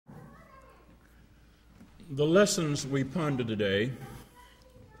The lessons we ponder today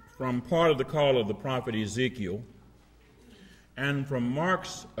from part of the call of the prophet Ezekiel and from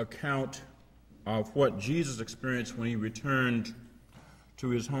Mark's account of what Jesus experienced when he returned to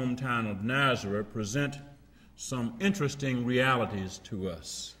his hometown of Nazareth present some interesting realities to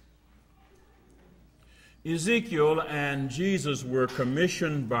us. Ezekiel and Jesus were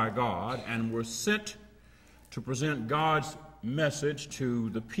commissioned by God and were sent to present God's message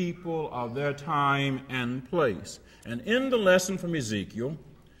to the people of their time and place. And in the lesson from Ezekiel,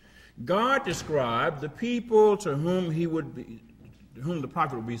 God described the people to whom the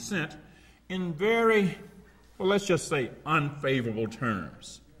prophet would be sent in very, well, let's just say unfavorable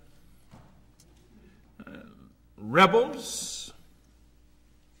terms. Rebels,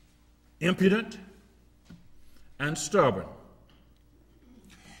 impudent, and stubborn.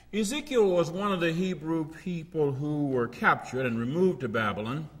 Ezekiel was one of the Hebrew people who were captured and removed to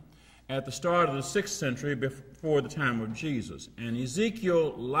Babylon at the start of the 6th century before the time of Jesus. And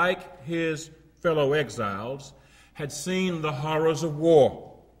Ezekiel, like his fellow exiles, had seen the horrors of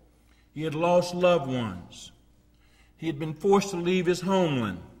war. He had lost loved ones. He had been forced to leave his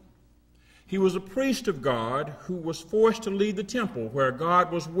homeland. He was a priest of God who was forced to leave the temple where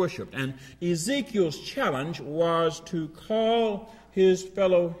God was worshipped. And Ezekiel's challenge was to call his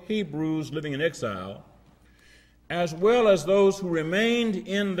fellow Hebrews living in exile, as well as those who remained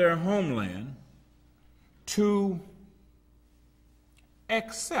in their homeland, to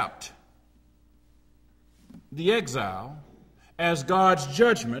accept the exile as God's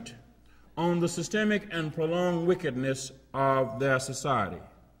judgment on the systemic and prolonged wickedness of their society.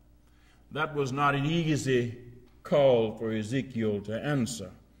 That was not an easy call for Ezekiel to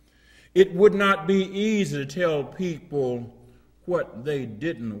answer. It would not be easy to tell people what they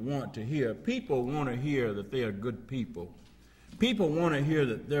didn't want to hear. People want to hear that they are good people. People want to hear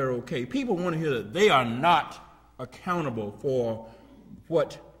that they're okay. People want to hear that they are not accountable for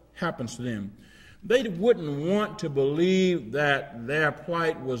what happens to them. They wouldn't want to believe that their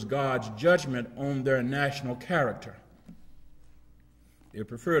plight was God's judgment on their national character. They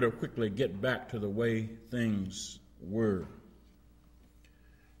prefer to quickly get back to the way things were.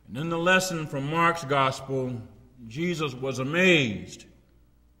 And in the lesson from Mark's gospel, Jesus was amazed.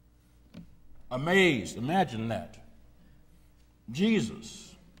 Amazed. Imagine that.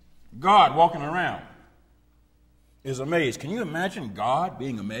 Jesus, God walking around, is amazed. Can you imagine God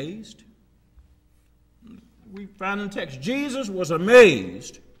being amazed? We find in the text, Jesus was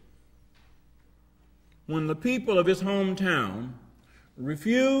amazed when the people of his hometown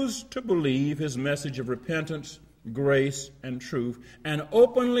refused to believe his message of repentance, grace, and truth, and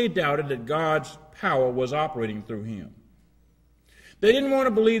openly doubted that God's power was operating through him. They didn't want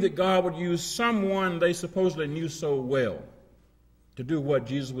to believe that God would use someone they supposedly knew so well to do what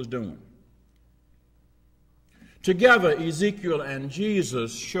Jesus was doing. Together, Ezekiel and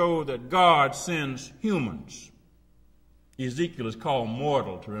Jesus show that God sends humans. Ezekiel is called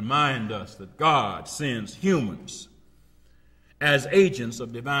mortal to remind us that God sends humans as agents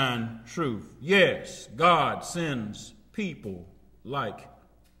of divine truth. Yes, God sends people like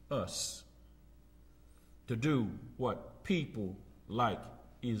us to do what people like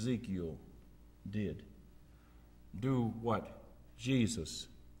Ezekiel did. Do what Jesus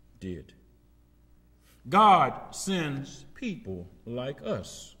did. God sends people like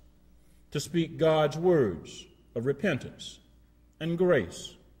us to speak God's words of repentance and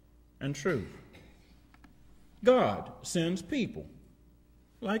grace and truth. God sends people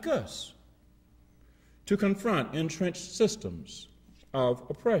like us to confront entrenched systems of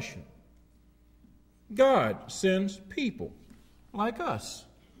oppression. God sends people like us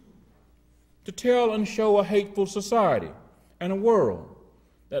to tell and show a hateful society and a world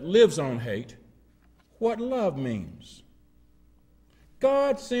that lives on hate what love means.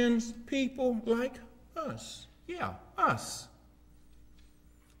 God sends people like us, us,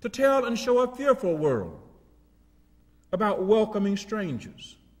 to tell and show a fearful world about welcoming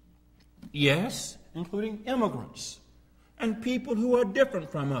strangers. Yes, including immigrants and people who are different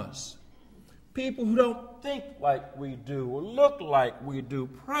from us. People who don't think like we do, or look like we do,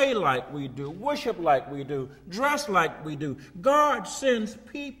 pray like we do, worship like we do, dress like we do. God sends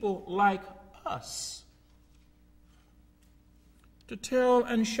people like us to tell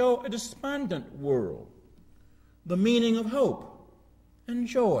and show a despondent world the meaning of hope and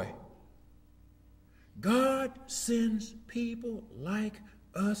joy. God sends people like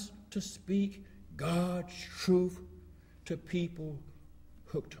us to speak God's truth to people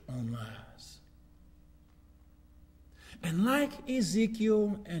hooked on lies. And like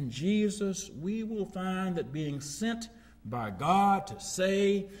Ezekiel and Jesus, we will find that being sent by God to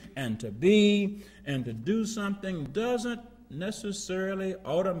say and to be and to do something doesn't necessarily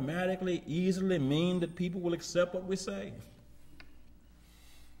automatically easily mean that people will accept what we say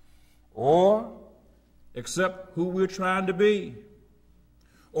or accept who we're trying to be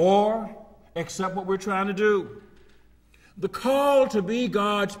or accept what we're trying to do. The call to be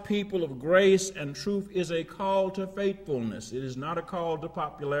God's people of grace and truth is a call to faithfulness. It is not a call to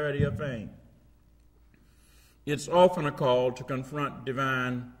popularity or fame. It's often a call to confront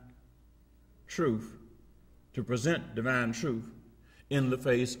divine truth, to present divine truth in the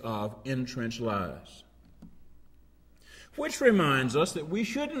face of entrenched lies. Which reminds us that we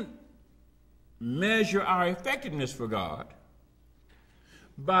shouldn't measure our effectiveness for God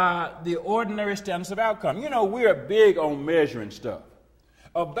by the ordinary standards of outcome. You know, we're big on measuring stuff.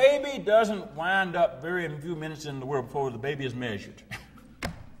 A baby doesn't wind up very few minutes in the world before the baby is measured.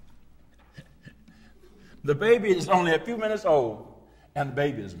 The baby is only a few minutes old, and the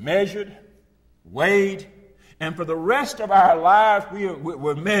baby is measured, weighed, and for the rest of our lives,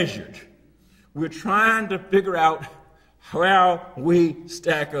 we're measured. We're trying to figure out how we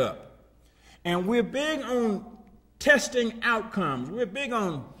stack up. And we're big on testing outcomes. We're big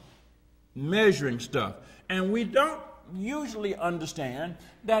on measuring stuff. And we don't usually understand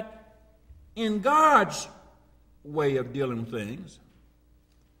that in God's way of dealing with things,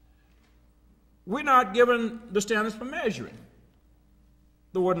 we're not given the standards for measuring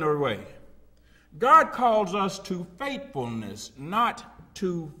the ordinary way. God calls us to faithfulness, not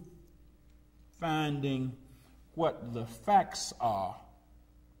to finding what the facts are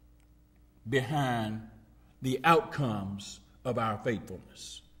behind the outcomes of our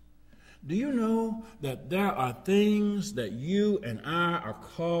faithfulness. Do you know that there are things that you and I are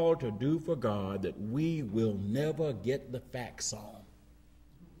called to do for God that we will never get the facts on?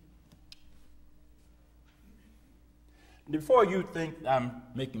 Before you think I'm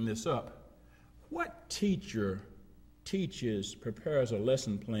making this up, what teacher prepares a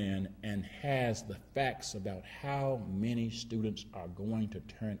lesson plan and has the facts about how many students are going to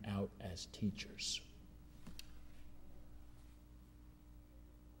turn out as teachers?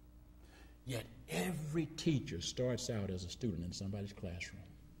 Yet every teacher starts out as a student in somebody's classroom.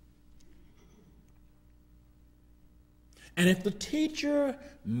 And if the teacher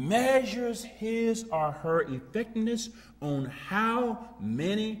measures his or her effectiveness on how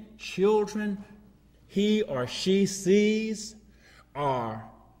many children he or she sees are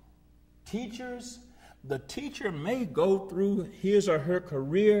teachers, the teacher may go through his or her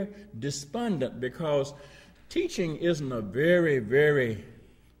career despondent because teaching isn't a very, very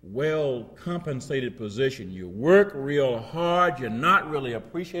well compensated position. You work real hard, you're not really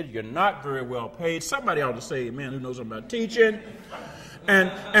appreciated, you're not very well paid. Somebody ought to say amen who knows something about teaching.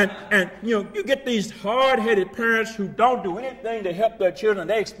 And you know, you get these hard-headed parents who don't do anything to help their children.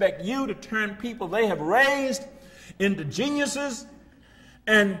 They expect you to turn people they have raised into geniuses.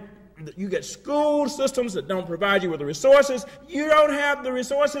 And you get school systems that don't provide you with the resources. You don't have the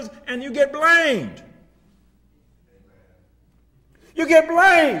resources, and you get blamed. You get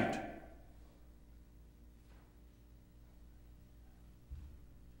blamed.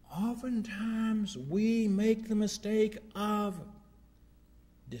 Oftentimes, we make the mistake of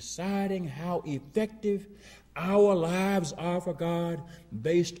deciding how effective our lives are for God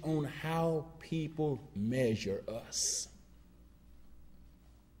based on how people measure us.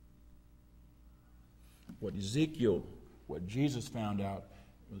 What Jesus found out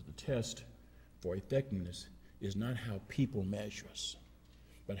was the test for effectiveness is not how people measure us,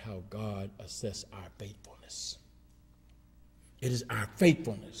 but how God assesses our faithfulness. It is our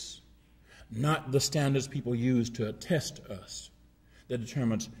faithfulness, not the standards people use to test us, that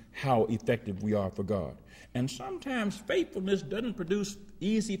determines how effective we are for God. And sometimes faithfulness doesn't produce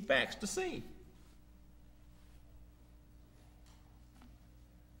easy facts to see.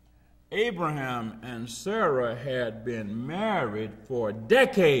 Abraham and Sarah had been married for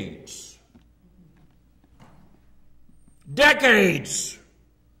decades. Decades!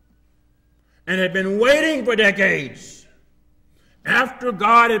 And had been waiting for decades after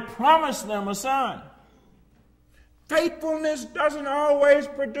God had promised them a son. Faithfulness doesn't always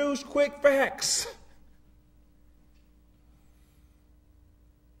produce quick facts.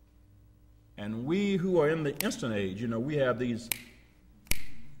 And we who are in the instant age, you know, we have these.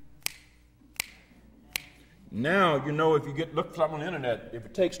 Now, you know, if you look for something on the internet, if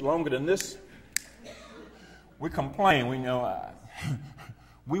it takes longer than this, we complain. We know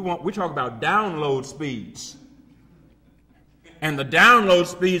we talk about download speeds, and the download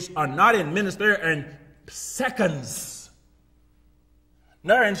speeds are not in minutes; they're in seconds.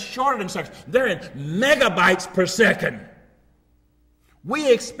 They're in shorter than seconds. They're in megabytes per second.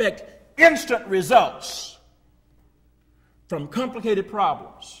 We expect instant results from complicated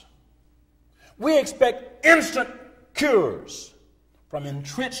problems. We expect instant cures from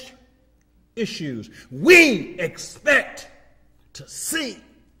entrenched issues. We expect to see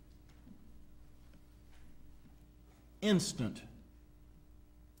instant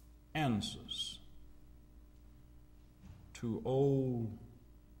answers to old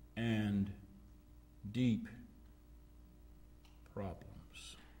and deep problems.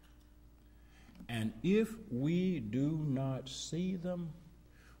 And if we do not see them,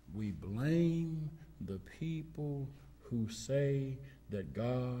 we blame the people who say that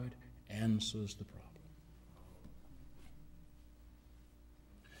God answers the problem.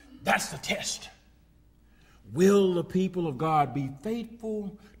 That's the test. Will the people of God be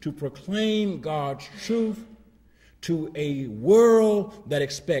faithful to proclaim God's truth to a world that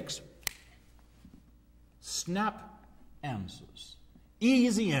expects snap answers,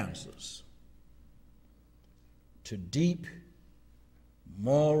 easy answers to deep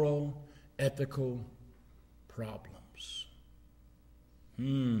moral, ethical problems?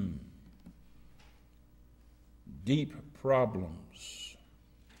 Deep problems,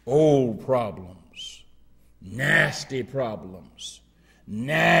 old problems, nasty problems,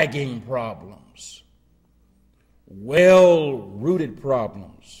 nagging problems, well-rooted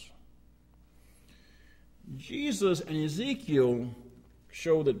problems. Jesus and Ezekiel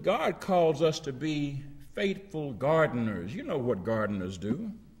show that God calls us to be faithful gardeners. You know what gardeners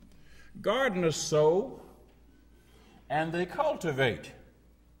do. Gardeners sow and they cultivate.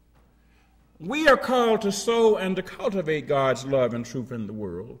 We are called to sow and to cultivate God's love and truth in the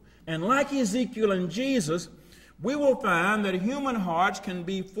world. And like Ezekiel and Jesus, we will find that human hearts can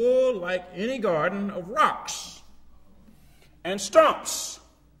be full, like any garden, of rocks and stumps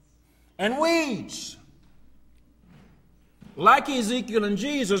and weeds. Like Ezekiel and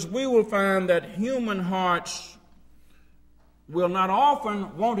Jesus, we will find that human hearts will not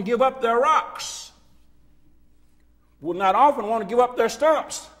often want to give up their rocks, will not often want to give up their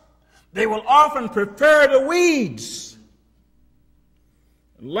stumps. They will often prefer the weeds.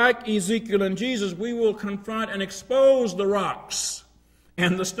 Like Ezekiel and Jesus, we will confront and expose the rocks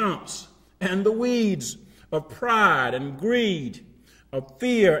and the stumps and the weeds of pride and greed, of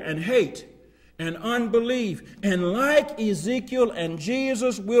fear and hate and unbelief. And like Ezekiel and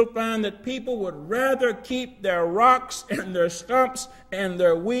Jesus, we'll find that people would rather keep their rocks and their stumps and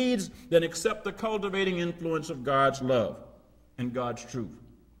their weeds than accept the cultivating influence of God's love and God's truth.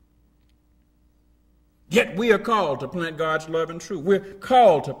 Yet we are called to plant God's love and truth. We're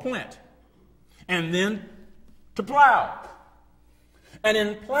called to plant and then to plow. And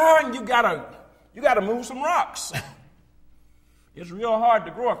in plowing, you gotta move some rocks. It's real hard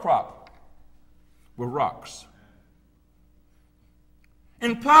to grow a crop with rocks.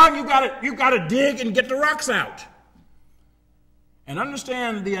 In plowing, you gotta dig and get the rocks out. And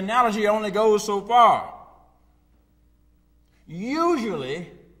understand, the analogy only goes so far.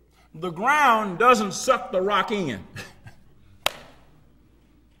 Usually, the ground doesn't suck the rock in.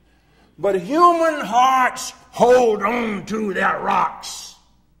 But human hearts hold on to their rocks.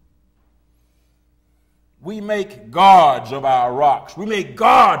 We make gods of our rocks. We make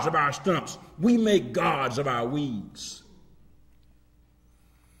gods of our stumps. We make gods of our weeds.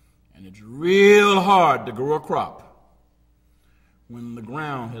 And it's real hard to grow a crop when the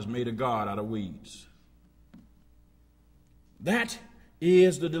ground has made a god out of weeds. That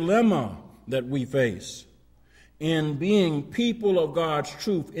is the dilemma that we face in being people of God's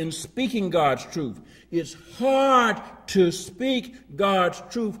truth, in speaking God's truth. It's hard to speak God's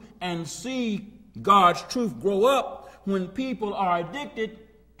truth and see God's truth grow up when people are addicted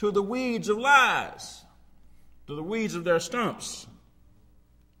to the weeds of lies, to the weeds of their stumps.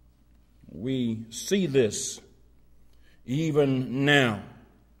 We see this even now.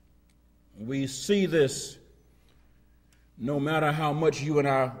 We see this no matter how much you and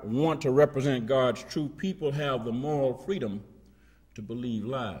I want to represent God's truth. People have the moral freedom to believe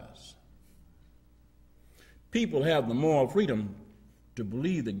lies. People have the moral freedom to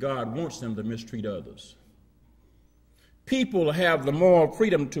believe that God wants them to mistreat others. People have the moral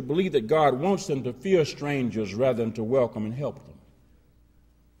freedom to believe that God wants them to fear strangers rather than to welcome and help them.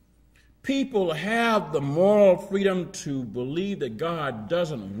 People have the moral freedom to believe that God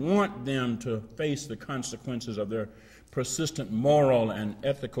doesn't want them to face the consequences of their persistent moral and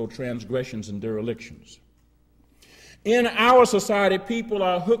ethical transgressions and derelictions. In our society, people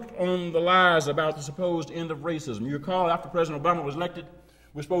are hooked on the lies about the supposed end of racism. You recall, after President Obama was elected,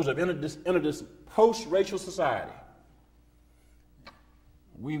 we're supposed to have entered this post-racial society.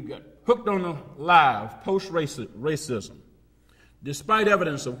 We've got hooked on the lie of post-racism. despite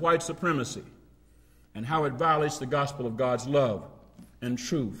evidence of white supremacy and how it violates the gospel of God's love and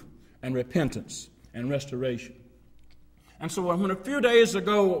truth and repentance and restoration. And so when a few days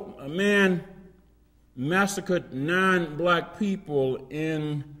ago a man massacred 9 black people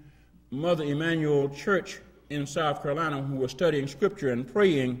in Mother Emanuel Church in South Carolina who were studying scripture and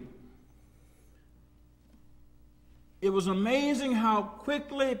praying, it was amazing how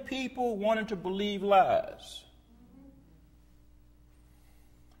quickly people wanted to believe lies.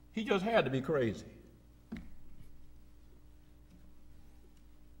 He just had to be crazy.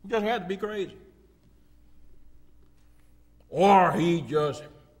 He just had to be crazy. Or he's just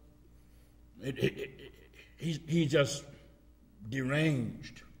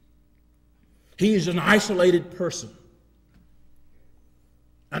deranged. He's an isolated person,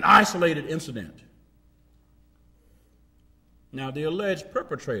 an isolated incident. Now, the alleged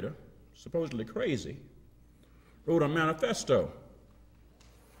perpetrator, supposedly crazy, wrote a manifesto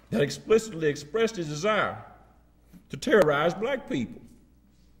that explicitly expressed his desire to terrorize black people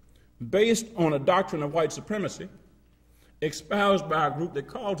based on a doctrine of white supremacy espoused by a group that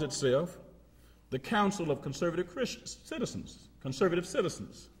calls itself the Council of Conservative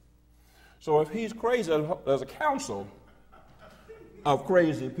Citizens. So if he's crazy, there's a council of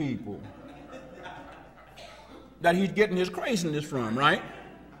crazy people that he's getting his craziness from, right?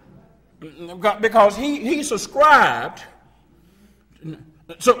 Because he subscribed.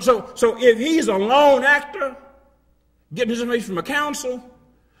 So if he's a lone actor getting his information from a council,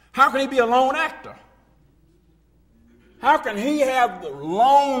 how can he be a lone actor? How can he have the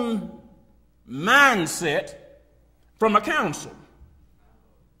lone mindset from a council?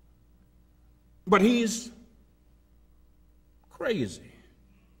 But he's crazy.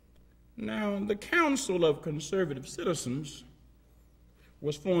 Now, the Council of Conservative Citizens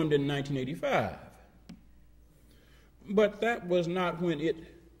was formed in 1985. But that was not when it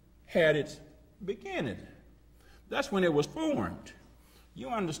had its beginning. That's when it was formed. You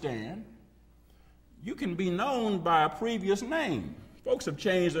understand? You can be known by a previous name. Folks have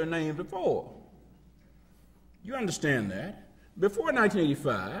changed their names before. You understand that? Before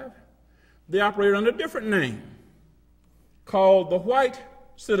 1985, they operated under a different name called the White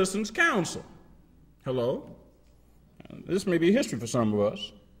Citizens Council. Hello? This may be history for some of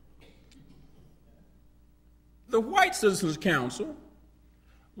us. The White Citizens Council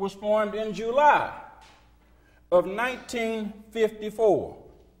was formed in July of 1954.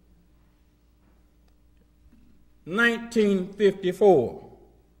 1954.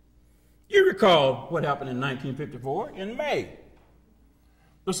 You recall what happened in 1954 in May.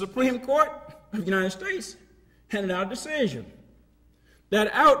 The Supreme Court of the United States handed out a decision that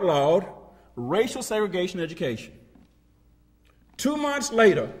outlawed racial segregation in education. 2 months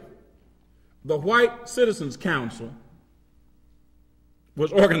later, the White Citizens Council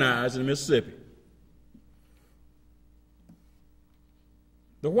was organized in Mississippi.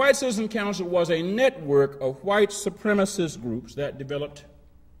 The White Citizens Council was a network of white supremacist groups that developed,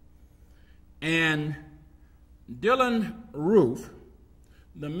 and Dylann Roof,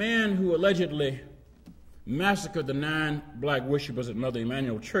 the man who allegedly massacred the 9 black worshipers at Mother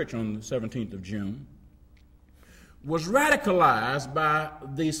Emanuel Church on the 17th of June, was radicalized by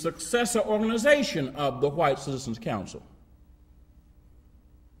the successor organization of the White Citizens Council.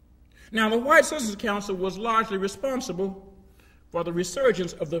 Now, the White Citizens Council was largely responsible for the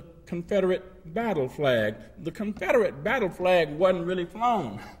resurgence of the Confederate battle flag. The Confederate battle flag wasn't really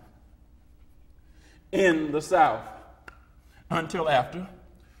flown in the South until after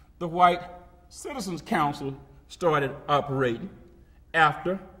the White Citizens Council started operating,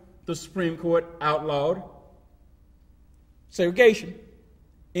 after the Supreme Court outlawed segregation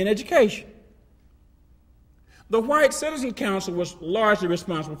in education. The White Citizens Council was largely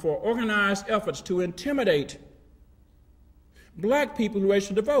responsible for organized efforts to intimidate black people who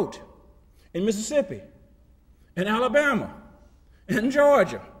registered to vote in Mississippi, and Alabama, and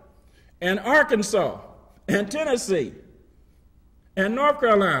Georgia, and Arkansas, and Tennessee, and North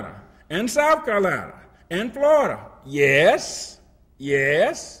Carolina, and South Carolina, and Florida. Yes,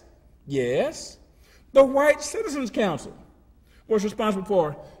 yes, yes. The White Citizens Council was responsible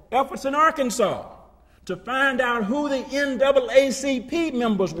for efforts in Arkansas to find out who the NAACP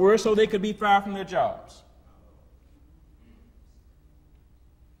members were so they could be fired from their jobs.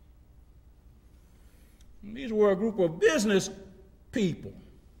 These were a group of business people.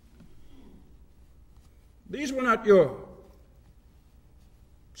 These were not your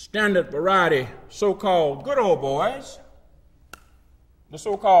standard variety so-called good old boys, the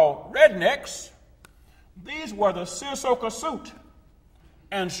so-called rednecks. These were the seersucker suit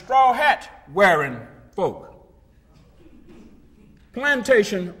and straw hat wearing folk.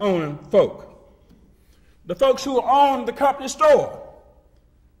 plantation owning folk, the folks who owned the company store,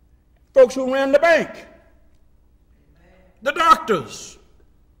 folks who ran the bank, the doctors,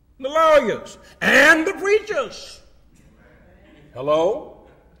 the lawyers, and the preachers. Hello?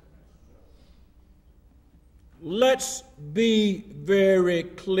 Let's be very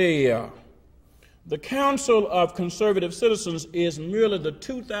clear. The Council of Conservative Citizens is merely the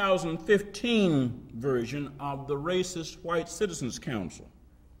 2015 version of the racist White Citizens Council.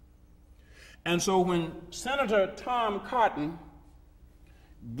 And so when Senator Tom Cotton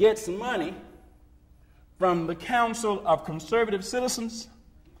gets money from the Council of Conservative Citizens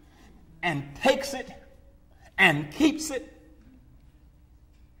and takes it and keeps it,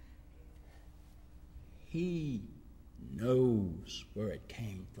 he knows where it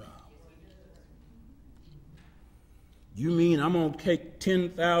came from. You mean I'm going to take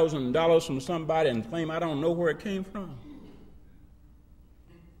 $10,000 from somebody and claim I don't know where it came from?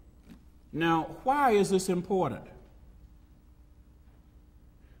 Now, why is this important?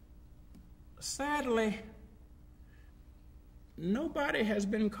 Sadly, nobody has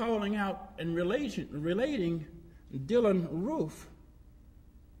been calling out and relating Dylann Roof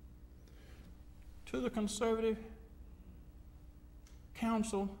to the Conservative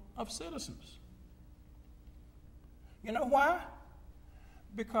Council of Citizens. You know why?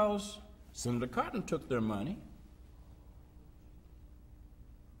 Because Senator Cotton took their money.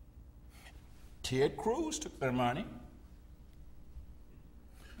 Ted Cruz took their money.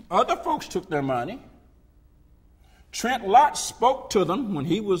 Other folks took their money. Trent Lott spoke to them when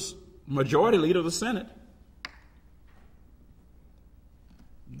he was majority leader of the Senate.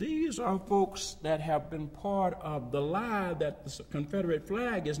 These are folks that have been part of the lie that the Confederate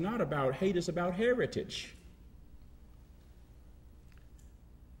flag is not about hate, it's about heritage.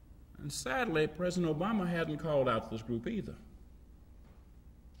 And sadly, President Obama hadn't called out this group either.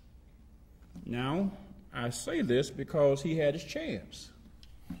 Now, I say this because he had his chance.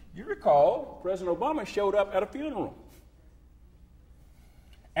 You recall, President Obama showed up at a funeral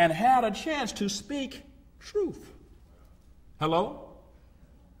and had a chance to speak truth. Hello?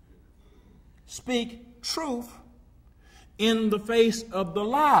 Speak truth in the face of the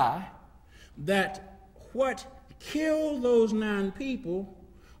lie that what killed those 9 people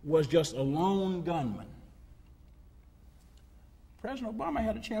was just a lone gunman. President Obama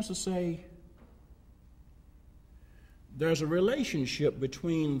had a chance to say, there's a relationship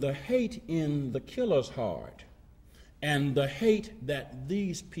between the hate in the killer's heart and the hate that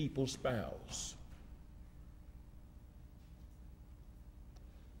these people espouse.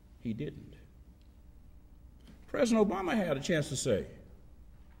 He didn't. President Obama had a chance to say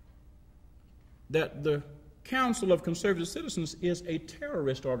that the Council of Conservative Citizens is a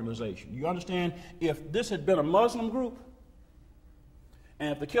terrorist organization. You understand? If this had been a Muslim group,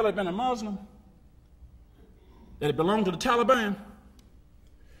 and if the killer had been a Muslim, that it belonged to the Taliban,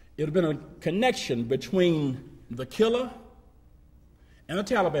 it would have been a connection between the killer and the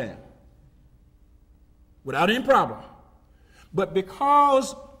Taliban without any problem. But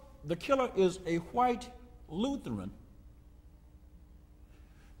because the killer is a white Lutheran,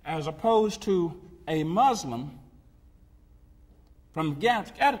 as opposed to a Muslim from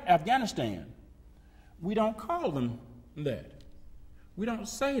Afghanistan, we don't call them that. We don't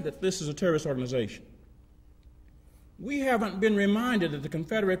say that this is a terrorist organization. We haven't been reminded that the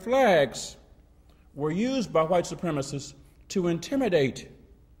Confederate flags were used by white supremacists to intimidate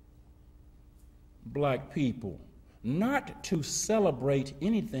black people, not to celebrate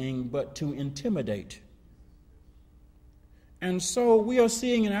anything, but to intimidate. And so we are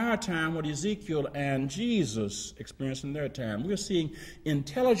seeing in our time what Ezekiel and Jesus experienced in their time. We are seeing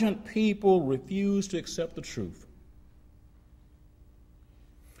intelligent people refuse to accept the truth.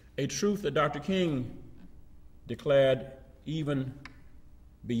 A truth that Dr. King declared even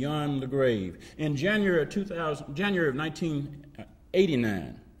beyond the grave. In January of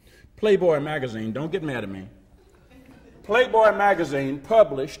 1989, Playboy magazine, don't get mad at me, Playboy magazine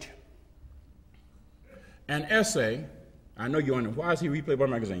published an essay. I know you're wondering, why is he read Playboy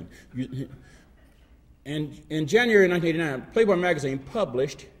magazine? In January 1989, Playboy magazine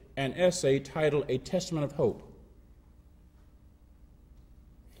published an essay titled A Testament of Hope,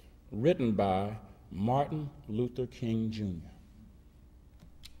 written by Martin Luther King Jr.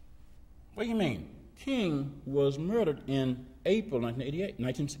 What do you mean? King was murdered in April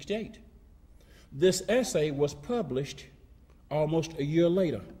 1968. This essay was published almost a year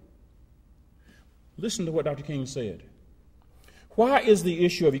later. Listen to what Dr. King said. Why is the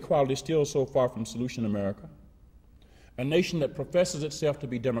issue of equality still so far from solution in America? A nation that professes itself to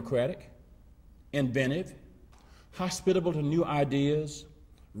be democratic, inventive, hospitable to new ideas,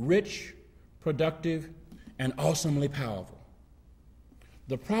 rich, productive, and awesomely powerful.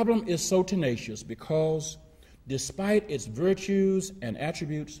 The problem is so tenacious because, despite its virtues and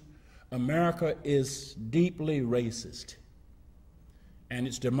attributes, America is deeply racist, and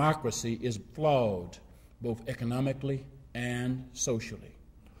its democracy is flawed both economically and socially.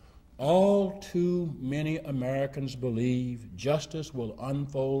 All too many Americans believe justice will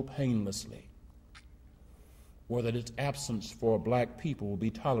unfold painlessly, or that its absence for black people will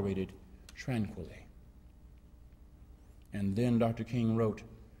be tolerated tranquilly. And then Dr. King wrote,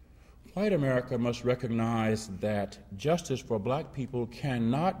 "White America must recognize that justice for black people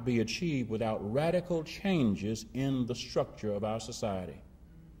cannot be achieved without radical changes in the structure of our society.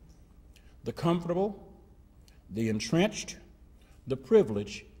 The comfortable, the entrenched, the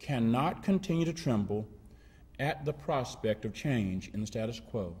privileged cannot continue to tremble at the prospect of change in the status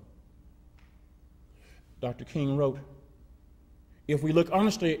quo." Dr. King wrote, "If we look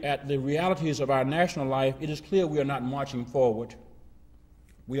honestly at the realities of our national life, it is clear we are not marching forward.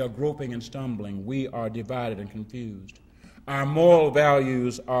 We are groping and stumbling. We are divided and confused. Our moral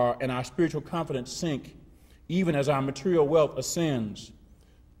values and our spiritual confidence sink, even as our material wealth ascends.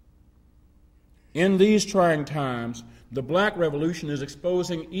 In these trying times, the Black Revolution is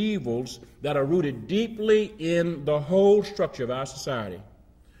exposing evils that are rooted deeply in the whole structure of our society.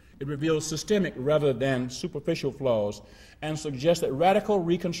 It reveals systemic rather than superficial flaws and suggests that radical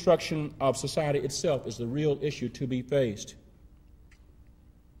reconstruction of society itself is the real issue to be faced."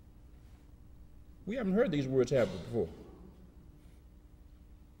 We haven't heard these words happen before.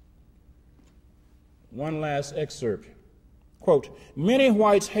 One last excerpt. Quote, "Many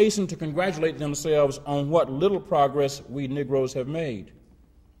whites hasten to congratulate themselves on what little progress we Negroes have made.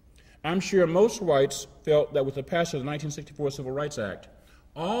 I'm sure most whites felt that with the passage of the 1964 Civil Rights Act,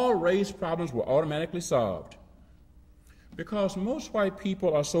 all race problems were automatically solved. Because most white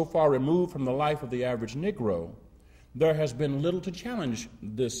people are so far removed from the life of the average Negro, there has been little to challenge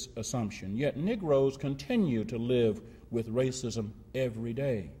this assumption, yet Negroes continue to live with racism every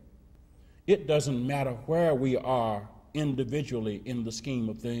day. It doesn't matter where we are individually in the scheme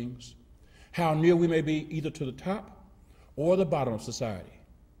of things, how near we may be either to the top or the bottom of society.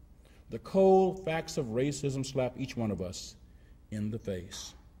 The cold facts of racism slap each one of us in the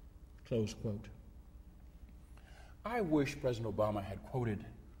face." Close quote. I wish President Obama had quoted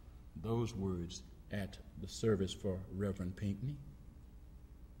those words at the service for Reverend Pinckney,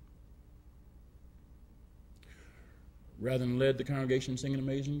 rather than led the congregation singing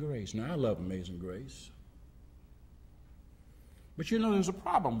Amazing Grace. Now, I love Amazing Grace. But you know, there's a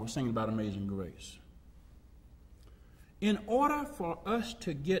problem with singing about Amazing Grace. In order for us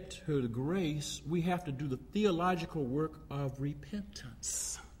to get to the grace, we have to do the theological work of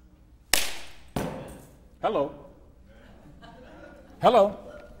repentance. Hello. Hello.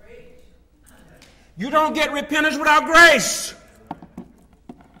 You don't get repentance without grace.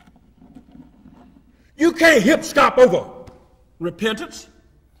 You can't hip-skop over repentance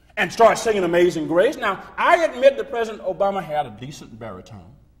and start singing Amazing Grace. Now, I admit that President Obama had a decent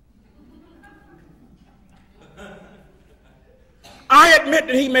baritone. I admit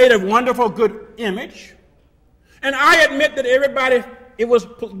that he made a wonderful, good image. And I admit that it was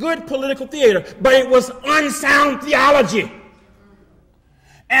good political theater, but it was unsound theology.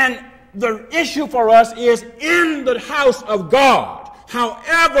 And the issue for us is in the house of God,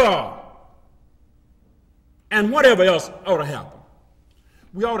 however, and whatever else ought to happen,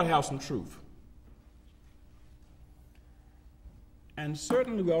 we ought to have some truth. And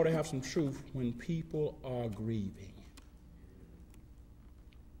certainly we ought to have some truth when people are grieving.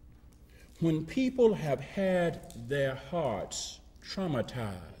 When people have had their hearts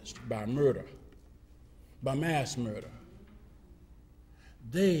traumatized by murder, by mass murder,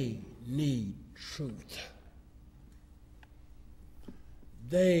 they need truth.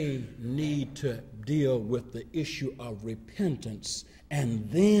 They need to deal with the issue of repentance and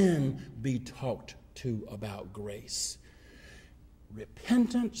then be talked to about grace.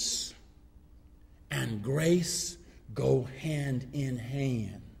 Repentance and grace go hand in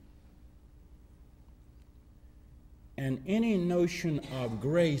hand. And any notion of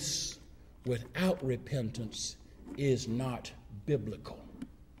grace without repentance is not biblical.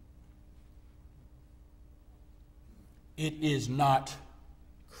 It is not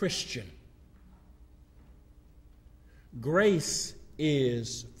Christian. Grace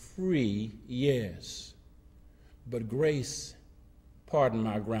is free, yes, but grace, pardon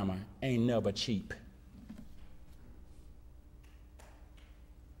my grammar, ain't never cheap.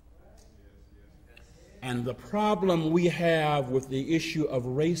 And the problem we have with the issue of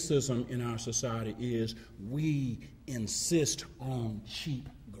racism in our society is we insist on cheap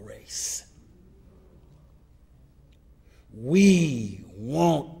grace. We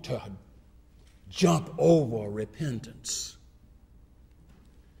want to jump over repentance.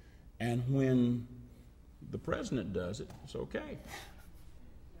 And when the president does it, it's okay.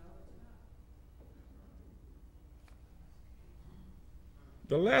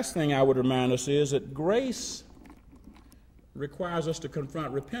 The last thing I would remind us is that grace requires us to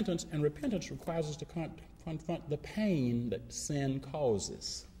confront repentance, and repentance requires us to confront the pain that sin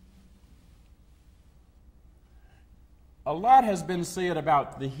causes. A lot has been said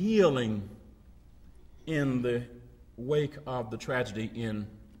about the healing in the wake of the tragedy in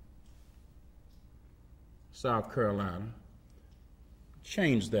South Carolina.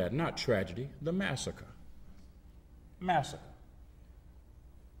 Change that, not tragedy, the massacre. Massacre.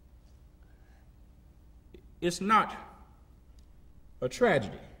 It's not a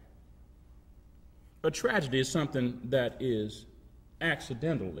tragedy. A tragedy is something that is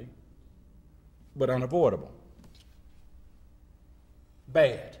accidentally but unavoidable.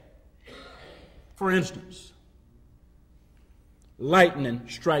 Bad. For instance, lightning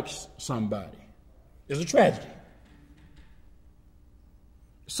strikes somebody. It's a tragedy.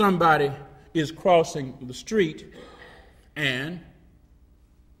 Somebody is crossing the street and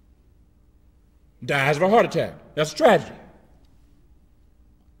dies of a heart attack. That's a tragedy.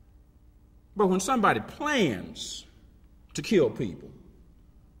 But when somebody plans to kill people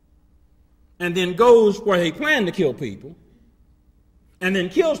and then goes where he planned to kill people and then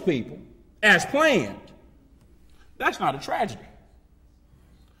kills people as planned, that's not a tragedy.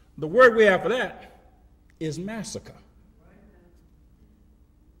 The word we have for that is massacre.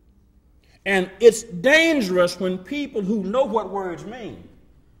 And it's dangerous when people who know what words mean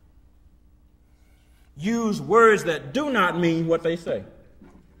use words that do not mean what they say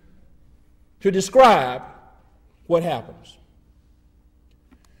to describe what happens.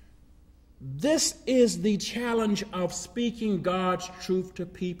 This is the challenge of speaking God's truth to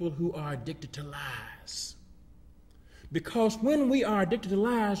people who are addicted to lies. Because when we are addicted to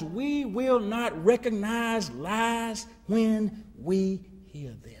lies, we will not recognize lies when we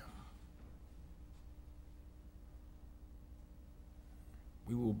hear them.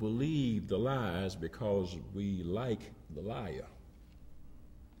 We will believe the lies because we like the liar.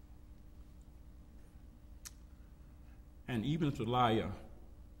 And even if the liar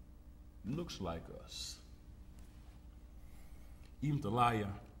looks like us, even if the liar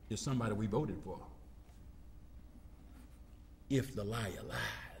is somebody we voted for, if the liar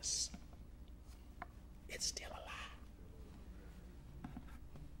lies, it's still a lie.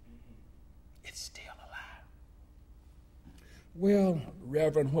 It's still a lie. Well,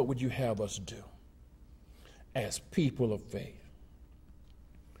 Reverend, what would you have us do as people of faith?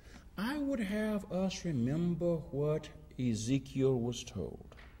 I would have us remember what Ezekiel was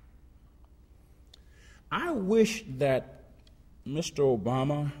told. I wish that Mr.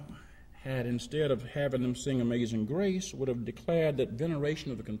 Obama had, instead of having them sing Amazing Grace, would have declared that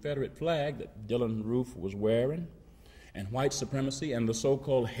veneration of the Confederate flag that Dylann Roof was wearing, and white supremacy and the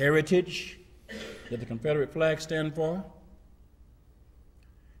so-called heritage that the Confederate flag stands for,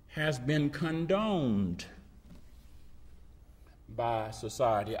 has been condoned by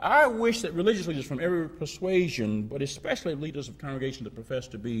society. I wish that religious leaders from every persuasion, but especially leaders of congregations that profess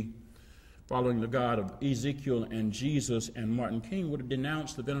to be following the God of Ezekiel and Jesus and Martin King, would have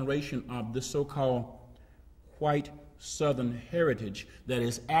denounced the veneration of this so-called white Southern heritage that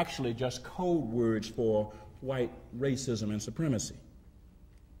is actually just code words for white racism and supremacy.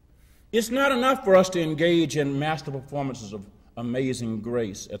 It's not enough for us to engage in master performances of Amazing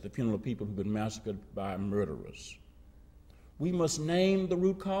Grace at the funeral of people who've been massacred by murderers. We must name the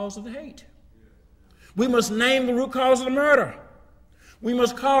root cause of the hate. We must name the root cause of the murder. We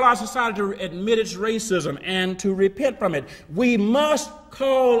must call our society to admit its racism and to repent from it. We must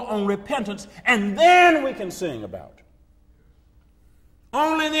call on repentance, and then we can sing about it.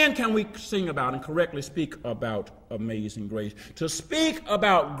 Only then can we sing about and correctly speak about Amazing Grace. To speak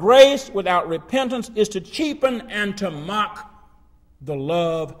about grace without repentance is to cheapen and to mock the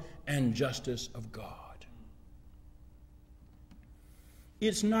love and justice of God.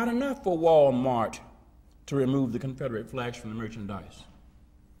 It's not enough for Walmart to remove the Confederate flags from the merchandise.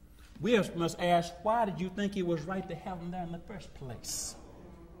 We must ask, why did you think it was right to have them there in the first place?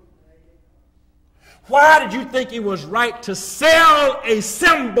 Why did you think it was right to sell a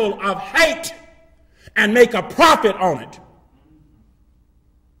symbol of hate and make a profit on it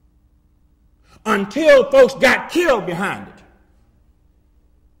until folks got killed behind it?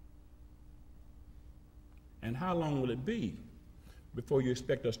 how long will it be before you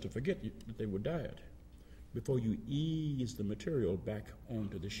expect us to forget that they were dead? Before you ease the material back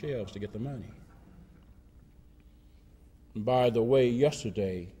onto the shelves to get the money? By the way,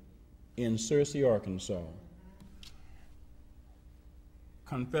 yesterday in Searcy, Arkansas,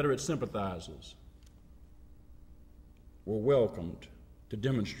 Confederate sympathizers were welcomed to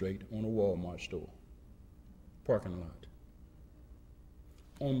demonstrate on a Walmart store parking lot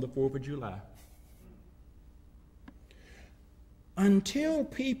on the 4th of July. Until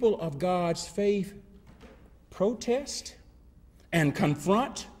people of God's faith protest and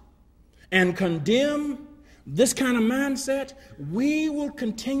confront and condemn this kind of mindset, we will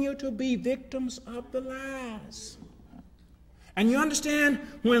continue to be victims of the lies. And you understand,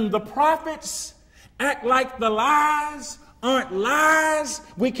 when the prophets act like the lies aren't lies,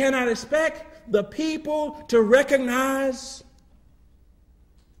 we cannot expect the people to recognize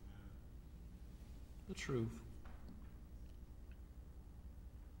the truth.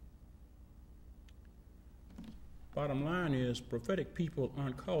 Bottom line is, prophetic people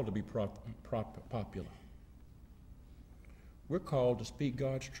aren't called to be popular. We're called to speak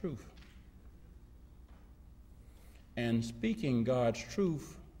God's truth. And speaking God's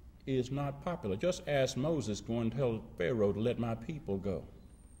truth is not popular. Just ask Moses going to tell Pharaoh to let my people go.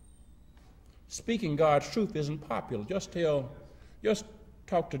 Speaking God's truth isn't popular. Just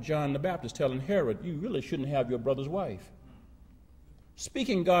talk to John the Baptist telling Herod, you really shouldn't have your brother's wife.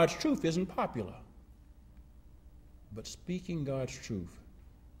 Speaking God's truth isn't popular. But speaking God's truth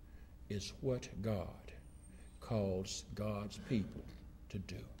is what God calls God's people to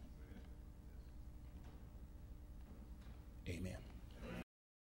do. Amen.